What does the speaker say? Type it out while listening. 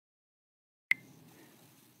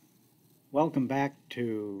Welcome back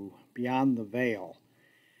to Beyond the Veil.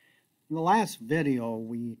 In the last video,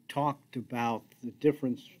 we talked about the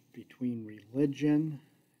difference between religion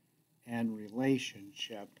and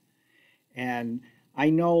relationship. And I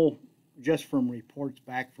know just from reports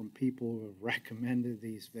back from people who have recommended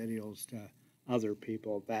these videos to other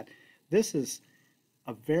people that this is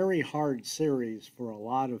a very hard series for a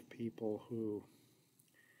lot of people who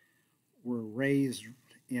were raised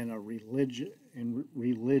in a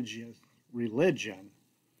religion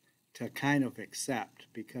to kind of accept,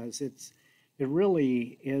 because it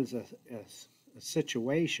really is a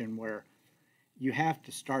situation where you have to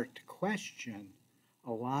start to question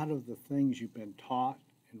a lot of the things you've been taught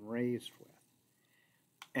and raised with.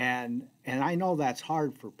 And I know that's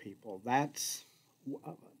hard for people. That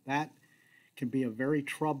can be a very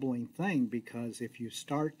troubling thing, because if you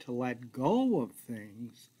start to let go of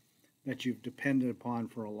things that you've depended upon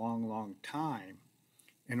for a long, long time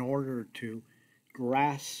in order to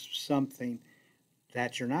grasp something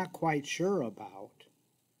that you're not quite sure about,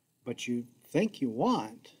 but you think you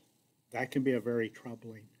want, that can be a very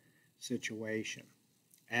troubling situation.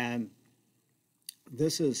 And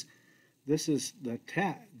this is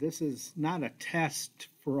not a test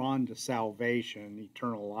for on to salvation,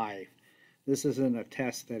 eternal life. This isn't a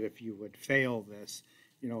test that if you would fail this,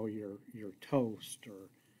 you're toast or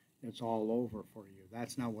it's all over for you.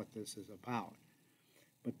 That's not what this is about.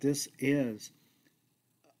 But this is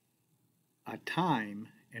a time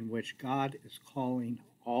in which God is calling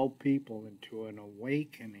all people into an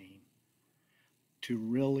awakening to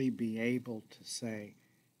really be able to say,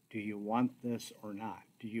 do you want this or not?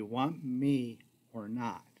 Do you want me or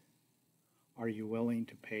not? Are you willing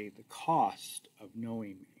to pay the cost of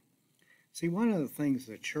knowing me? See, one of the things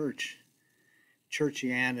the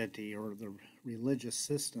churchianity or the religious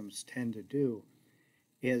systems tend to do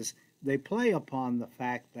is they play upon the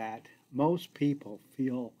fact that most people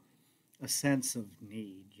feel a sense of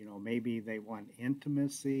need. Maybe they want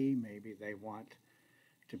intimacy, maybe they want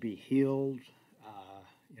to be healed,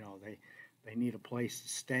 they need a place to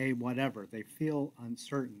stay, whatever. They feel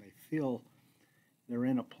uncertain. They feel they're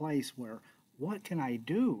in a place where, what can I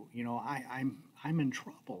do? I'm in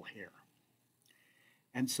trouble here.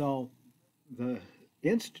 And so the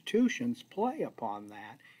institutions play upon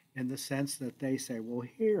that in the sense that they say, well,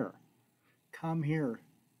 here, come here,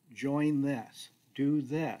 join this, do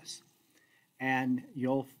this, and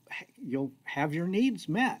you'll have your needs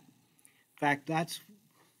met. In fact, that's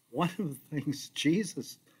one of the things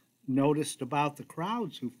Jesus noticed about the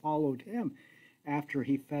crowds who followed him after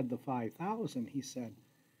he fed the 5,000. He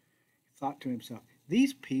thought to himself,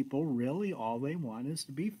 these people really all they want is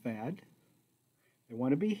to be fed. They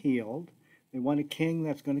want to be healed. They want a king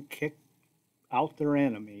that's going to kick out their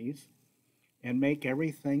enemies and make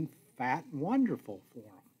everything fat and wonderful for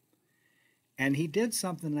them. And he did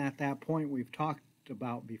something at that point we've talked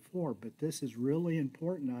about before, but this is really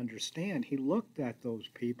important to understand. He looked at those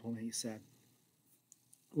people and he said,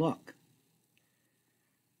 look,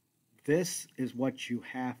 this is what you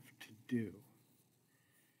have to do.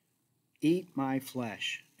 Eat my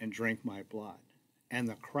flesh and drink my blood. And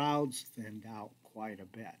the crowds thinned out quite a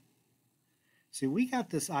bit. See, we got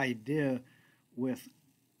this idea with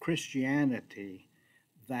Christianity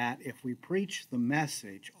that if we preach the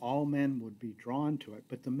message, all men would be drawn to it.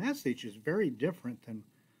 But the message is very different than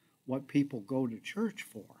what people go to church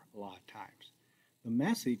for a lot of times. The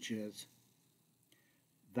message is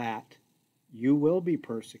that you will be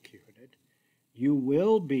persecuted, you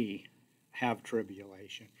will have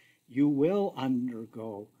tribulation, you will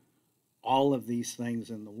undergo all of these things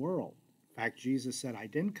in the world. In fact, Jesus said, I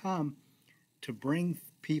didn't come to bring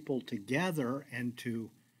people together and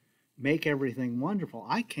to make everything wonderful.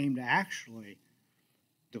 I came to actually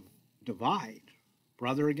divide,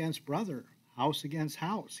 brother against brother, house against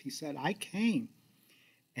house. He said, I came,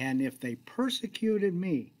 and if they persecuted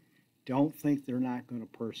me, don't think they're not going to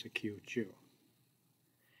persecute you.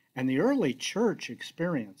 And the early church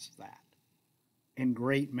experienced that in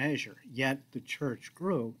great measure, yet the church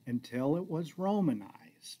grew until it was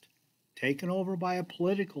Romanized, taken over by a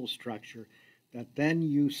political structure that then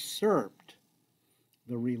usurped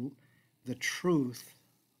the truth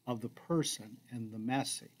of the person and the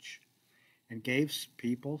message and gave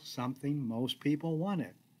people something most people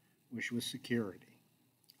wanted, which was security.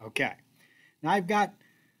 Okay, now I've got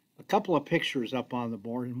a couple of pictures up on the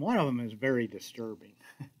board, and one of them is very disturbing.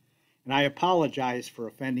 And I apologize for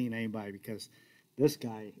offending anybody because this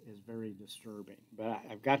guy is very disturbing. But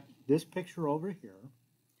I've got this picture over here,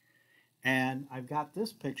 and I've got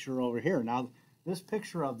this picture over here. Now, this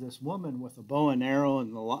picture of this woman with a bow and arrow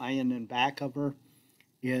and the lion in back of her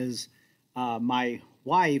is my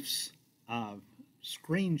wife's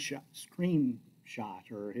screenshot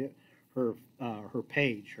her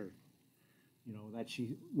page, that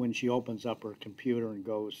when she opens up her computer and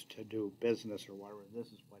goes to do business or whatever, this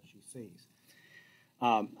is what she sees.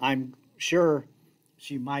 I'm sure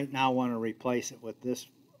she might now want to replace it with this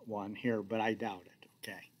one here, but I doubt it.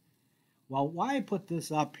 Okay. Well, why I put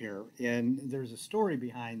this up here, and there's a story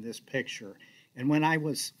behind this picture. And when I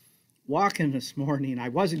was walking this morning, I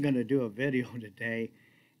wasn't going to do a video today,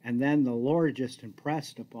 and then the Lord just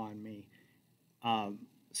impressed upon me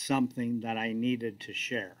something that I needed to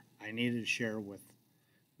share. I needed to share with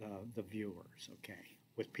the viewers, okay,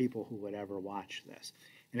 with people who would ever watch this.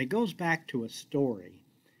 And it goes back to a story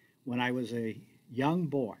when I was a young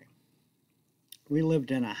boy. We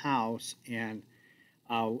lived in a house, and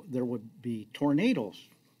there would be tornadoes,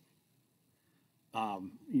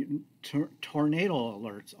 tornado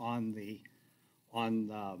alerts on the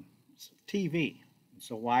TV.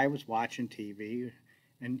 So while I was watching TV,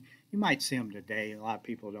 and you might see them today, a lot of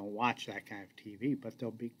people don't watch that kind of TV, but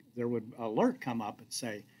there would alert come up and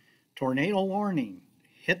say, tornado warning,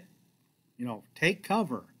 hit, take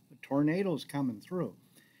cover, the tornado's coming through.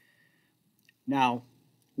 Now,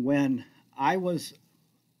 when I was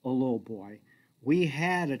a little boy, we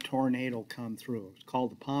had a tornado come through. It was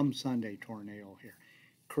called the Palm Sunday tornado here.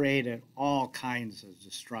 Created all kinds of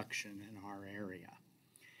destruction in our area.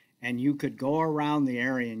 And you could go around the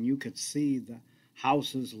area and you could see the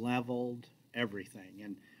houses leveled, everything.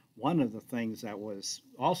 And one of the things that was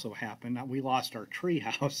also happened, we lost our tree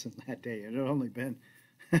house in that day. It had only been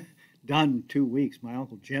done 2 weeks. My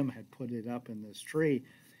Uncle Jim had put it up in this tree,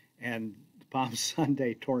 and the Palm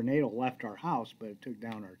Sunday tornado left our house, but it took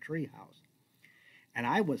down our tree house. And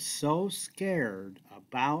I was so scared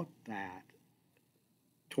about that,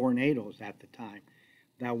 tornadoes at the time,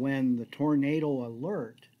 that when the tornado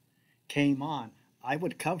alert came on, I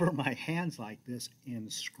would cover my hands like this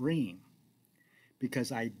and scream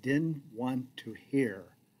because I didn't want to hear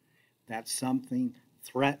that something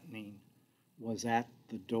threatening was at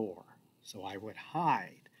the door. So I would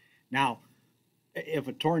hide. Now, if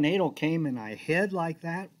a tornado came and I hid like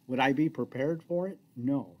that, would I be prepared for it?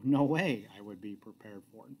 No, no way I would be prepared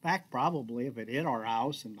for it. In fact, probably if it hit our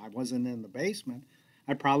house and I wasn't in the basement,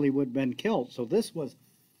 I probably would have been killed. So this was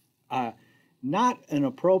not an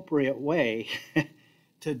appropriate way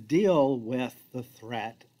to deal with the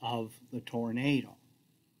threat of the tornado.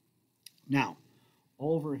 Now,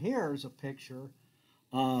 over here is a picture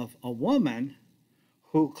of a woman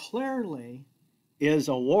who clearly is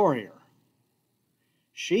a warrior.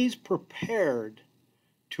 She's prepared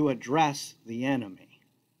to address the enemy.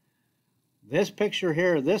 This picture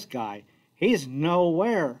here, this guy, he's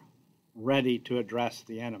nowhere ready to address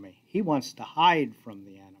the enemy. He wants to hide from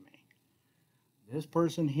the enemy. This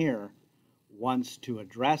person here wants to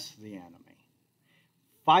address the enemy,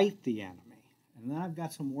 fight the enemy. And then I've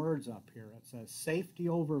got some words up here. It says safety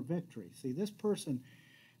over victory. See, this person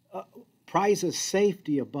prizes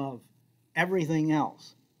safety above everything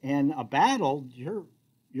else. And a battle, you're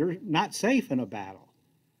not safe in a battle.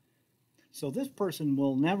 So this person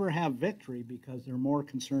will never have victory because they're more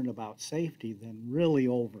concerned about safety than really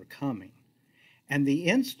overcoming. And the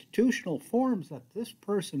institutional forms that this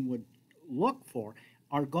person would look for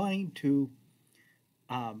are going to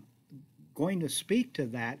speak to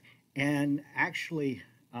that and actually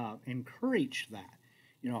encourage that.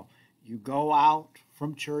 You go out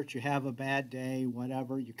from church, you have a bad day,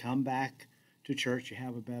 whatever, you come back to church, you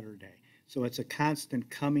have a better day. So it's a constant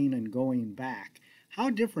coming and going back. How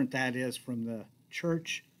different that is from the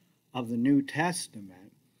church of the New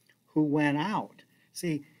Testament who went out.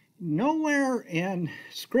 See, nowhere in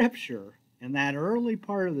Scripture, in that early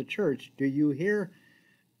part of the church, do you hear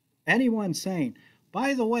anyone saying,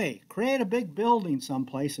 by the way, create a big building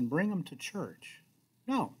someplace and bring them to church.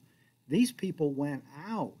 No, these people went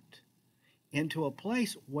out into a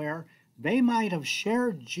place where they might have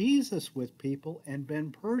shared Jesus with people and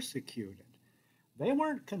been persecuted. They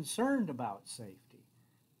weren't concerned about safety.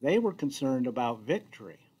 They were concerned about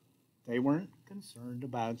victory. They weren't concerned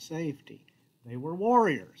about safety. They were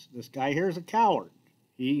warriors. This guy here is a coward.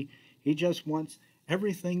 He just wants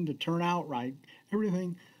everything to turn out right.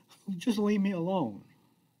 Everything, just leave me alone.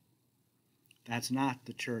 That's not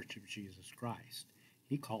the Church of Jesus Christ.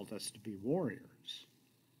 He called us to be warriors,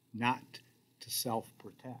 not to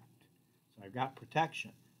self-protect. So I've got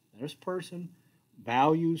protection. This person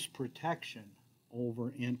values protection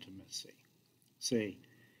over intimacy. See,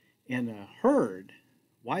 in a herd,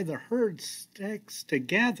 why the herd sticks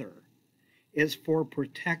together is for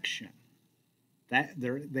protection.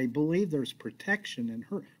 They believe there's protection in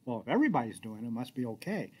herd. Well, if everybody's doing it, it must be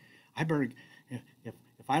okay. I better,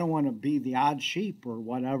 if I don't want to be the odd sheep or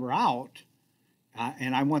whatever out,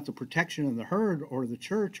 and I want the protection of the herd or the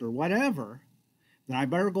church or whatever, then I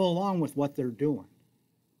better go along with what they're doing.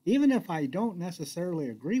 Even if I don't necessarily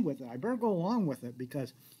agree with it, I better go along with it,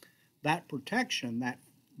 because that protection,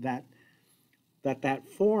 that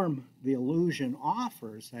form the illusion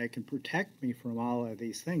offers, that it can protect me from all of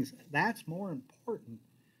these things, that's more important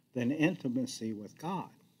than intimacy with God.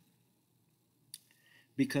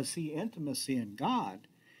 Because, see, intimacy in God,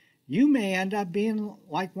 you may end up being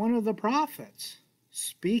like one of the prophets,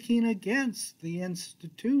 speaking against the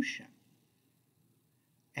institution.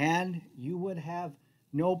 And you would have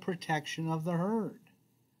no protection of the herd.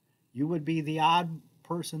 You would be the odd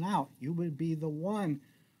person out. You would be the one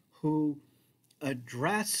who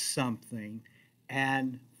addressed something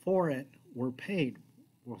and for it were paid,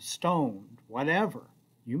 were stoned, whatever.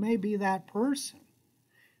 You may be that person.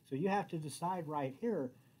 So you have to decide right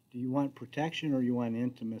here, do you want protection or you want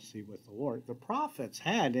intimacy with the Lord? The prophets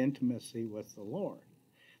had intimacy with the Lord.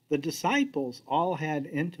 The disciples all had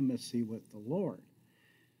intimacy with the Lord.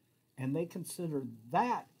 And they considered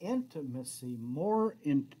that intimacy more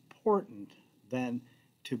important than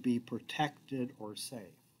to be protected or safe.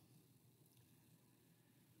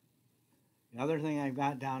 The other thing I've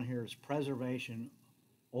got down here is preservation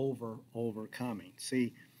over overcoming.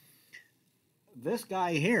 See, this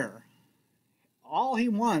guy here, all he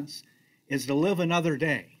wants is to live another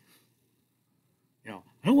day. You know,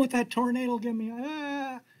 I don't want that tornado to get me.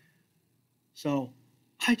 So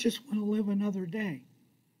I just want to live another day.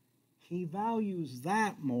 He values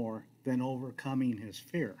that more than overcoming his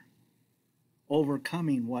fear,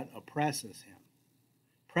 overcoming what oppresses him.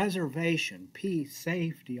 Preservation, peace,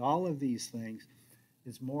 safety, all of these things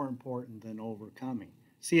is more important than overcoming.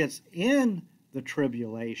 See, it's in the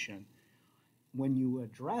tribulation, when you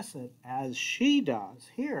address it as she does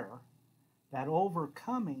here, that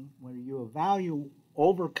overcoming, where you value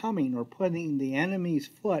overcoming or putting the enemy's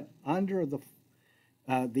foot under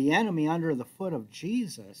the enemy under the foot of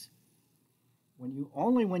Jesus,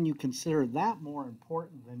 when you consider that more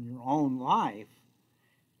important than your own life,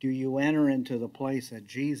 do you enter into the place that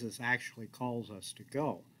Jesus actually calls us to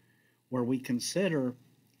go, where we consider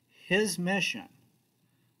his mission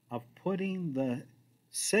of putting the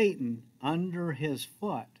Satan under his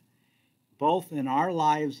foot, both in our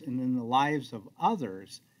lives and in the lives of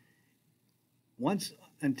others.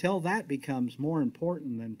 Until that becomes more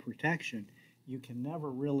important than protection, you can never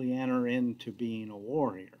really enter into being a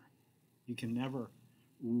warrior. You can never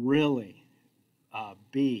really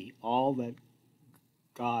be all that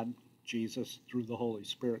God, Jesus, through the Holy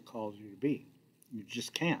Spirit calls you to be. You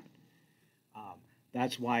just can't.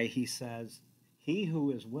 That's why he says, he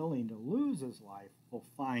who is willing to lose his life will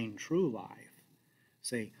find true life.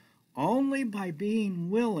 See, only by being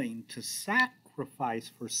willing to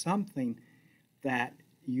sacrifice for something that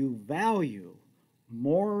you value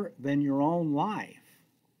more than your own life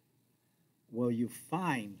will you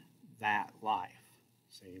find that life.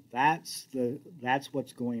 See, that's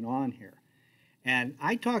what's going on here. And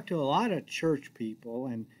I talk to a lot of church people,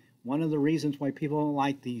 and one of the reasons why people don't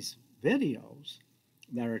like these videos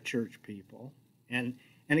that are church people, and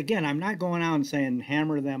again, I'm not going out and saying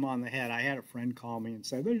hammer them on the head. I had a friend call me and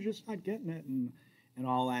say, they're just not getting it and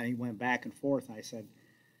all that. He went back and forth. I said,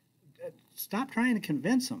 stop trying to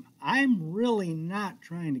convince them. I'm really not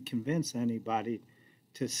trying to convince anybody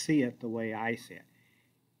to see it the way I see it.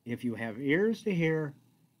 If you have ears to hear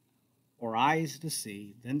or eyes to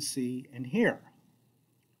see, then see and hear.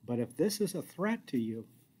 But if this is a threat to you,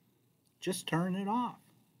 just turn it off.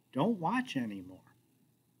 Don't watch anymore.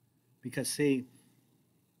 Because, see,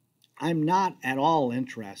 I'm not at all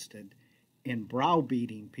interested in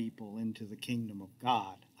browbeating people into the kingdom of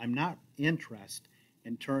God. I'm not interested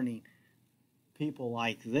in turning people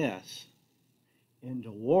like this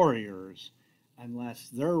into warriors unless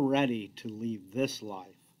they're ready to leave this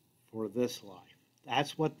life for this life.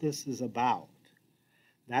 That's what this is about.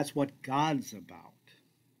 That's what God's about.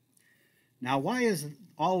 Now, why is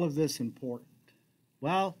all of this important?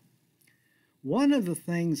 Well, one of the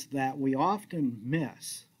things that we often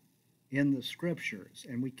miss in the scriptures,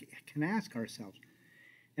 and we can ask ourselves,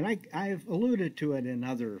 and I've alluded to it in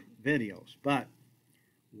other videos, but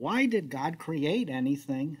why did God create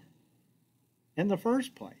anything in the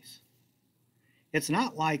first place? It's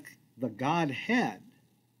not like the Godhead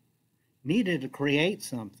needed to create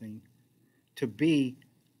something to be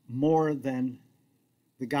more than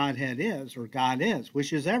the Godhead is, or God is,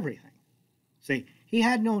 which is everything. See, he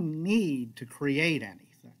had no need to create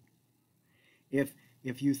anything.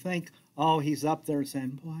 If you think, oh, he's up there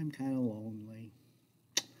saying, boy, I'm kind of lonely.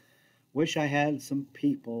 Wish I had some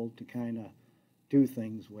people to kind of do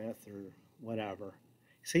things with or whatever.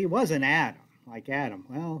 See, it wasn't Adam, like Adam.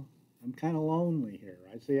 Well, I'm kind of lonely here.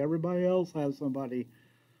 I see everybody else has somebody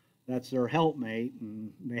that's their helpmate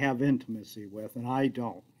and they have intimacy with, and I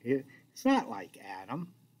don't. It's not like Adam,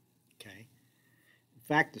 okay? In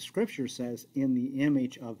fact, the scripture says, in the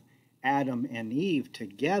image of Adam and Eve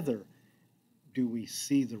together do we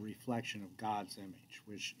see the reflection of God's image,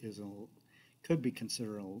 which could be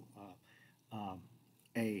considered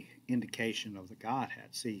a indication of the Godhead.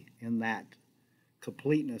 See, in that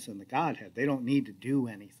completeness in the Godhead, they don't need to do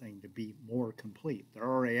anything to be more complete. They're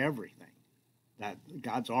already everything. That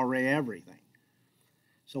God's already everything.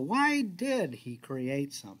 So why did he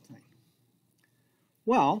create something?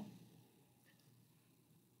 Well,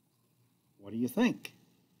 what do you think?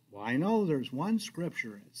 Well, I know there's one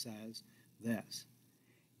scripture that says this.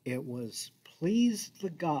 It was pleased the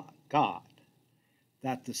God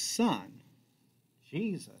that the Son,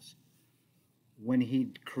 Jesus, when he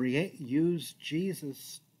used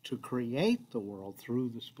Jesus to create the world through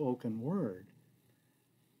the spoken word,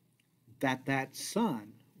 that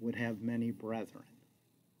Son would have many brethren.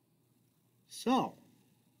 So,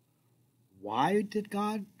 why did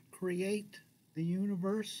God create the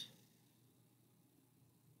universe?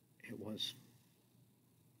 It was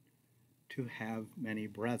to have many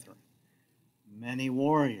brethren, many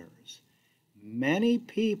warriors, many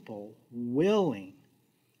people willing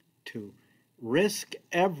to risk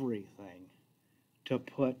everything to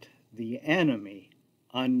put the enemy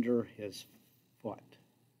under his foot.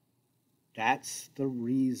 That's the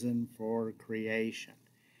reason for creation.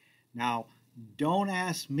 Now, don't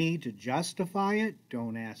ask me to justify it.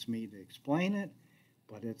 Don't ask me to explain it.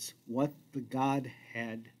 But it's what the God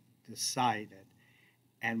had decided.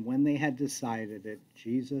 And when they had decided it,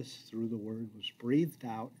 Jesus, through the word, was breathed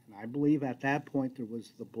out. And I believe at that point there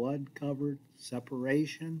was the blood-covered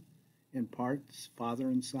separation in parts, Father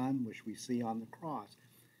and Son, which we see on the cross.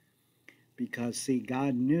 Because, see,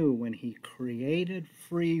 God knew when he created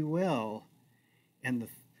free will and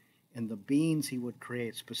the beings he would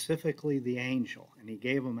create, specifically the angel, and he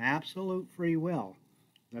gave them absolute free will,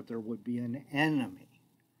 that there would be an enemy.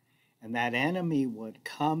 And that enemy would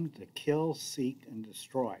come to kill, seek, and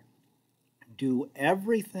destroy. Do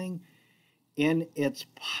everything in its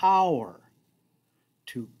power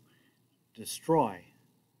to destroy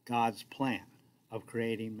God's plan of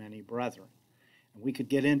creating many brethren. And we could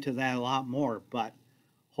get into that a lot more, but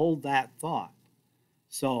hold that thought.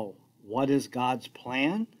 So, what is God's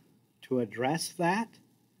plan to address that?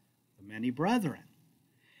 The many brethren.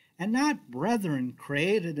 And not brethren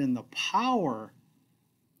created in the power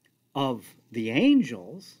of the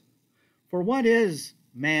angels. For what is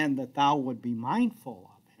man that thou would be mindful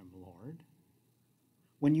of him, Lord?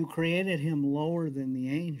 When you created him lower than the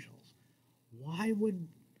angels, why would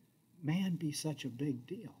man be such a big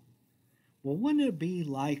deal? Well, wouldn't it be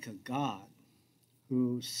like a God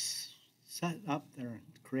who set up there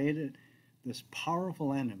and created this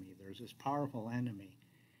powerful enemy? There's this powerful enemy,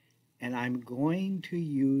 and I'm going to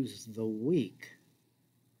use the weak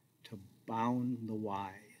to bound the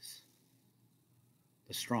wise,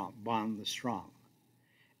 the strong, bound the strong,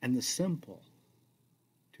 and the simple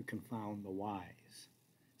to confound the wise.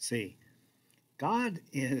 See, God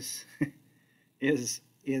is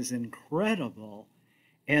incredible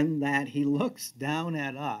in that he looks down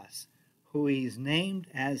at us, who he's named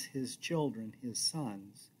as his children, his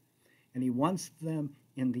sons, and he wants them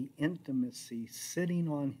in the intimacy, sitting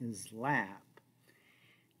on his lap.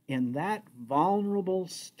 In that vulnerable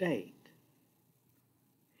state,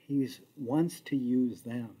 he wants to use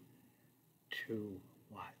them to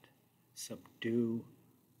what? Subdue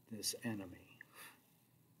this enemy.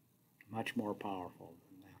 Much more powerful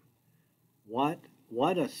than them.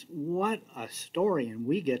 What a story, and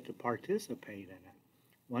we get to participate in it.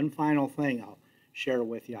 One final thing I'll share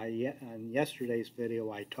with you. In yesterday's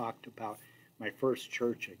video, I talked about my first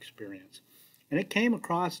church experience. And it came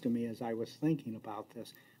across to me as I was thinking about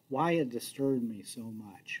this, why it disturbed me so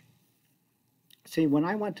much. See, when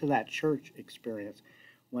I went to that church experience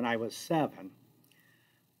when I was 7,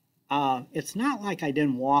 it's not like I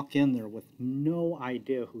didn't walk in there with no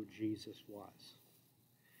idea who Jesus was.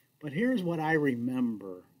 But here's what I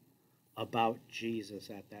remember about Jesus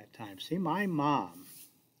at that time. See, my mom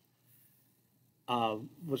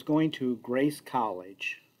was going to Grace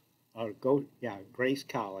College, Grace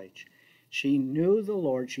College. She knew the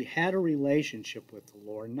Lord. She had a relationship with the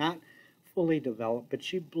Lord, not fully developed, but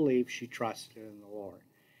she believed, she trusted in the Lord.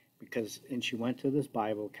 And she went to this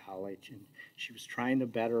Bible college, and she was trying to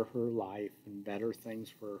better her life and better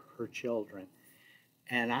things for her children.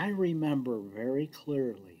 And I remember very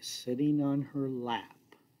clearly sitting on her lap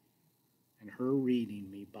and her reading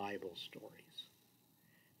me Bible stories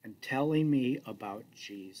and telling me about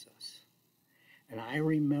Jesus. And I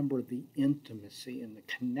remember the intimacy and the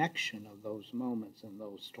connection of those moments and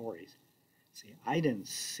those stories. See, I didn't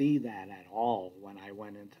see that at all when I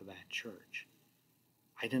went into that church.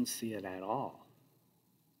 I didn't see it at all.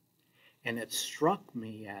 And it struck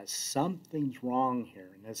me as something's wrong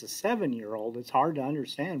here. And as a 7-year-old, it's hard to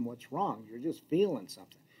understand what's wrong. You're just feeling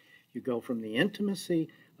something. You go from the intimacy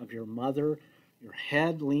of your mother, your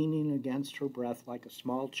head leaning against her breast like a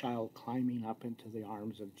small child climbing up into the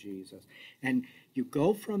arms of Jesus. And you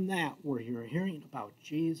go from that where you're hearing about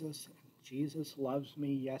Jesus. Jesus loves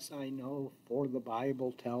me. Yes, I know, for the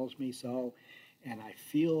Bible tells me so. And I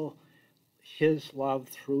feel his love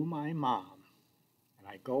through my mom. And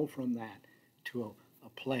I go from that to a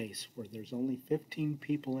place where there's only 15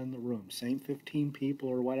 people in the room, same 15 people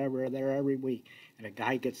or whatever are there every week. And a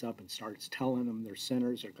guy gets up and starts telling them they're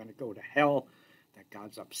sinners, they're going to go to hell, that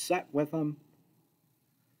God's upset with them.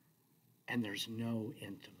 And there's no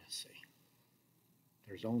intimacy.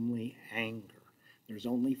 There's only anger. There's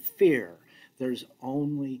only fear. There's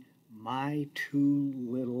only my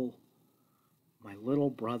little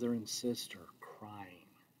brother and sister crying.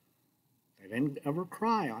 They didn't ever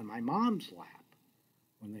cry on my mom's lap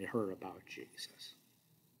when they heard about Jesus.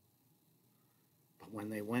 But when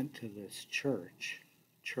they went to this church,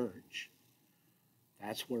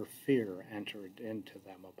 that's where fear entered into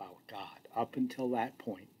them about God. Up until that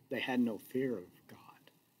point, they had no fear of God.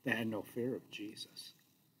 They had no fear of Jesus.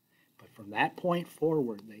 But from that point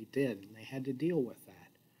forward, they did, and they had to deal with that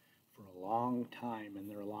for a long time in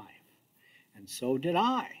their life. And so did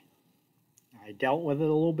I. I dealt with it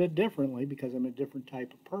a little bit differently because I'm a different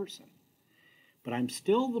type of person. But I'm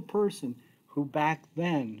still the person who back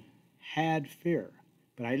then had fear.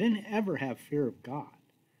 But I didn't ever have fear of God.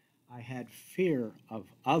 I had fear of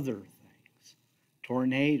other things,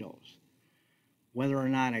 tornadoes, whether or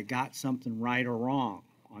not I got something right or wrong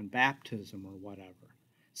on baptism or whatever.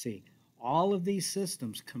 See, all of these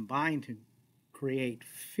systems combine to create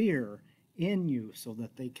fear in you so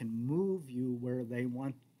that they can move you where they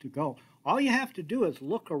want to go. All you have to do is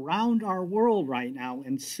look around our world right now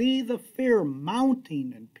and see the fear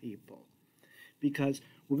mounting in people, because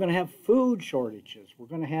we're going to have food shortages, we're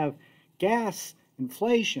going to have gas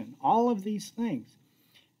inflation, all of these things.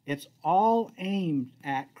 It's all aimed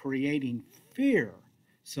at creating fear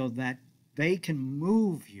so that they can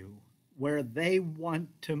move you where they want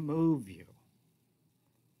to move you.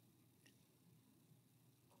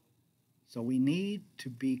 So we need to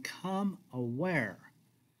become aware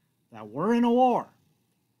that we're in a war.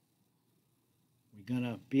 We're going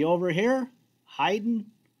to be over here hiding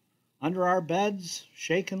under our beds,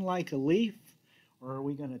 shaking like a leaf, or are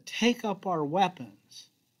we going to take up our weapons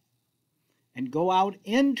and go out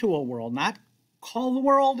into a world, not call the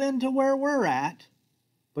world into where we're at,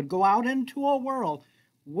 but go out into a world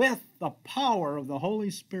with the power of the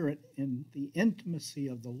Holy Spirit in the intimacy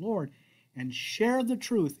of the Lord and share the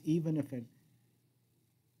truth, even if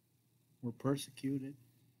we're persecuted,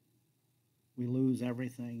 we lose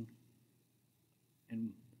everything,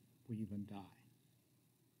 and we even die.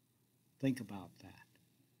 Think about that.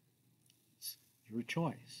 It's your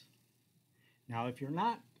choice. Now, if you're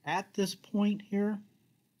not at this point here,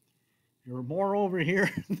 you're more over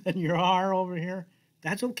here than you are over here,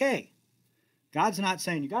 that's okay. God's not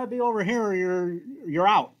saying you got to be over here or you're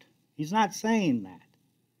out. He's not saying that.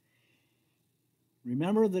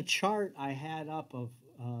 Remember the chart I had up of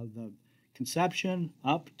the conception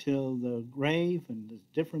up till the grave and the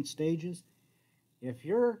different stages? If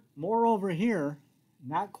you're more over here,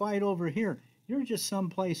 not quite over here, you're just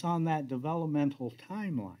someplace on that developmental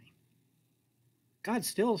timeline. God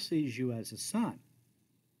still sees you as a son.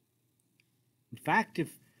 In fact, if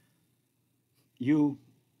you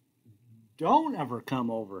don't ever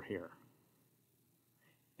come over here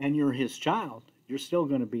and you're his child, you're still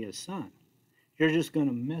going to be his son. You're just going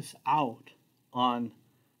to miss out on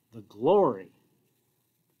the glory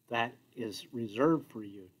that is reserved for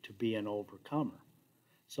you to be an overcomer.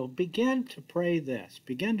 So begin to pray this.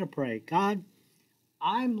 Begin to pray, God,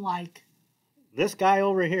 I'm like this guy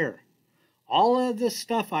over here. All of this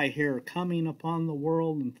stuff I hear coming upon the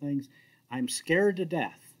world and things, I'm scared to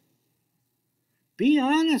death. Be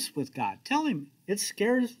honest with God. Tell him it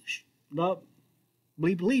scares the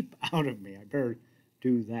bleep out of me. I better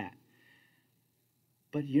do that.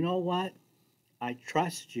 But you know what? I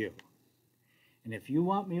trust you. And if you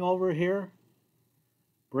want me over here,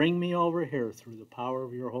 bring me over here through the power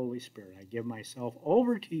of your Holy Spirit. I give myself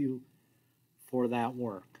over to you for that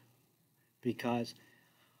work. Because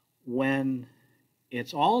when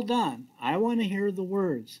it's all done, I want to hear the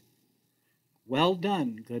words, Well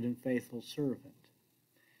done, good and faithful servant.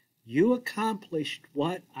 You accomplished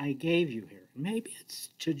what I gave you here. Maybe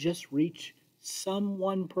it's to just reach some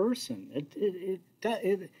one person.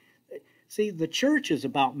 See, the church is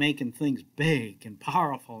about making things big and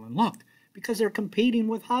powerful. And look, because they're competing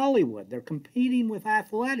with Hollywood, they're competing with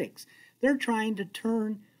athletics. They're trying to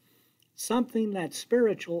turn something that's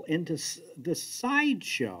spiritual into this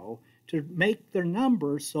sideshow to make their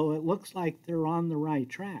numbers so it looks like they're on the right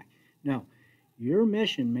track. No, your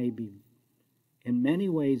mission may be in many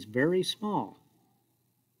ways very small,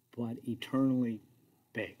 but eternally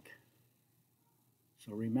big.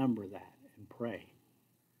 So remember that and pray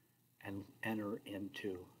and enter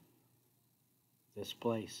into this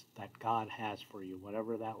place that God has for you,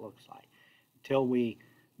 whatever that looks like. Until we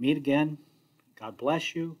meet again, God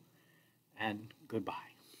bless you and goodbye.